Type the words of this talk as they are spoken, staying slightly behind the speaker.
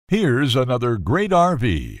Here's another great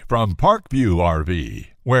RV from Parkview RV,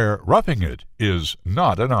 where roughing it is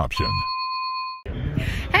not an option.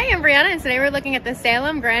 Hey, I'm Brianna, and today we're looking at the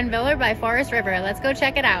Salem Grand Villa by Forest River. Let's go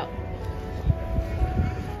check it out.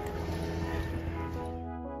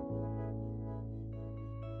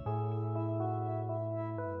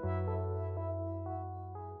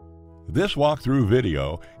 This walkthrough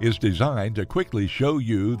video is designed to quickly show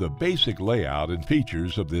you the basic layout and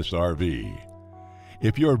features of this RV.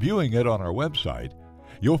 If you're viewing it on our website,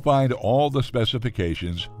 you'll find all the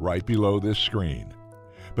specifications right below this screen.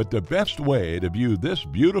 But the best way to view this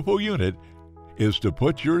beautiful unit is to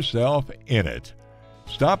put yourself in it.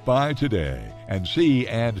 Stop by today and see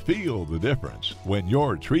and feel the difference when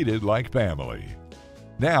you're treated like family.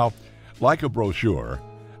 Now, like a brochure,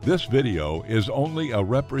 this video is only a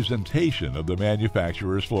representation of the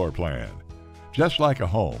manufacturer's floor plan. Just like a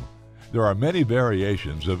home, there are many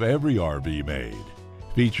variations of every RV made.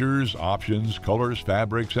 Features, options, colors,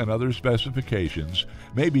 fabrics, and other specifications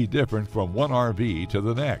may be different from one RV to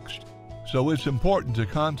the next. So it's important to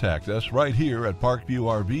contact us right here at Parkview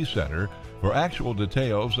RV Center for actual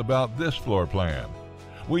details about this floor plan.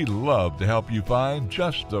 We'd love to help you find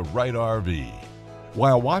just the right RV.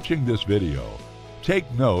 While watching this video,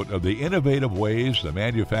 take note of the innovative ways the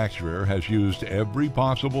manufacturer has used every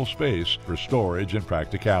possible space for storage and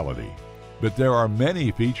practicality. But there are many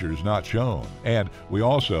features not shown, and we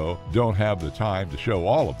also don't have the time to show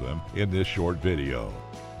all of them in this short video.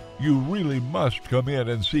 You really must come in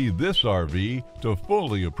and see this RV to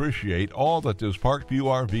fully appreciate all that this Parkview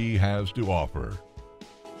RV has to offer.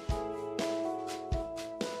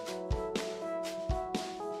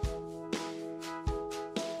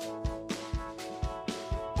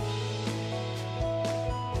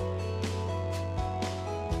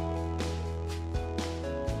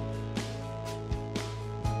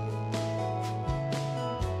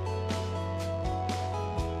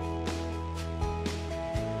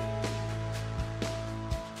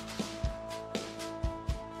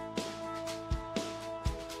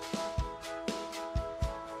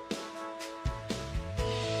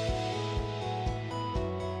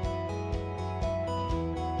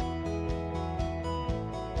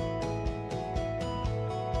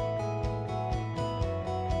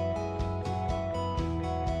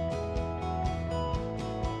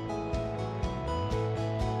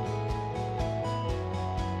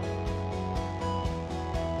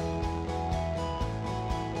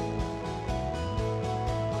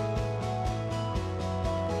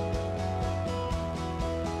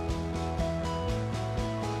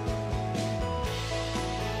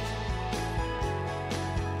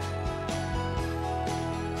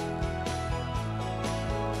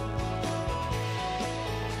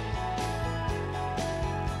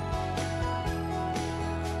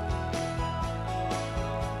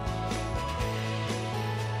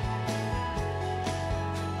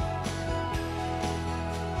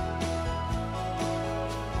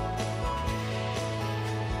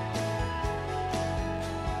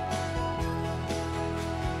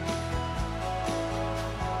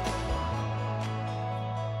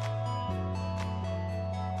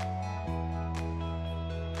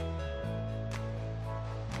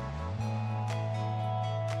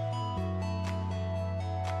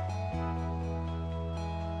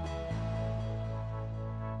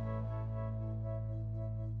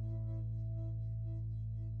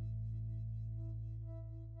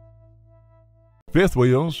 Fifth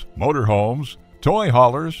wheels, motorhomes, toy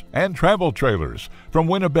haulers, and travel trailers from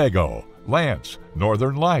Winnebago, Lance,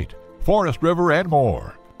 Northern Light, Forest River, and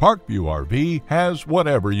more. Parkview RV has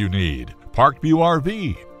whatever you need. Parkview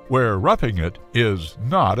RV, where roughing it is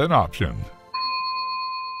not an option.